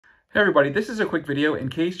Hey everybody, this is a quick video in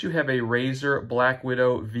case you have a Razer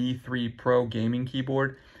BlackWidow V3 Pro gaming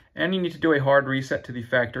keyboard and you need to do a hard reset to the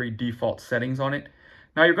factory default settings on it.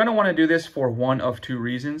 Now you're going to want to do this for one of two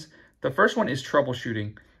reasons. The first one is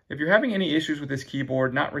troubleshooting. If you're having any issues with this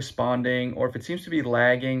keyboard not responding, or if it seems to be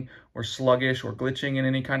lagging or sluggish or glitching in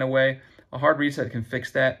any kind of way, a hard reset can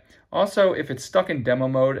fix that. Also, if it's stuck in demo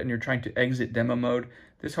mode and you're trying to exit demo mode,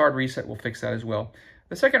 this hard reset will fix that as well.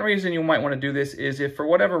 The second reason you might want to do this is if for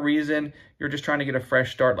whatever reason you're just trying to get a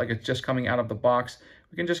fresh start, like it's just coming out of the box,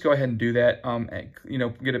 we can just go ahead and do that,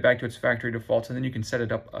 get it back to its factory defaults, and then you can set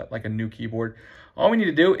it up like a new keyboard. All we need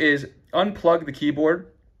to do is unplug the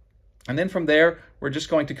keyboard, and then from there, we're just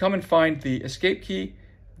going to come and find the escape key,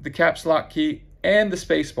 the caps lock key, and the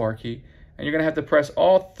spacebar key. And you're going to have to press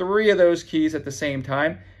all three of those keys at the same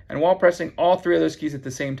time. And while pressing all three of those keys at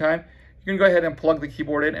the same time, you can go ahead and plug the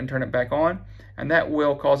keyboard in and turn it back on, and that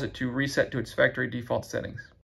will cause it to reset to its factory default settings.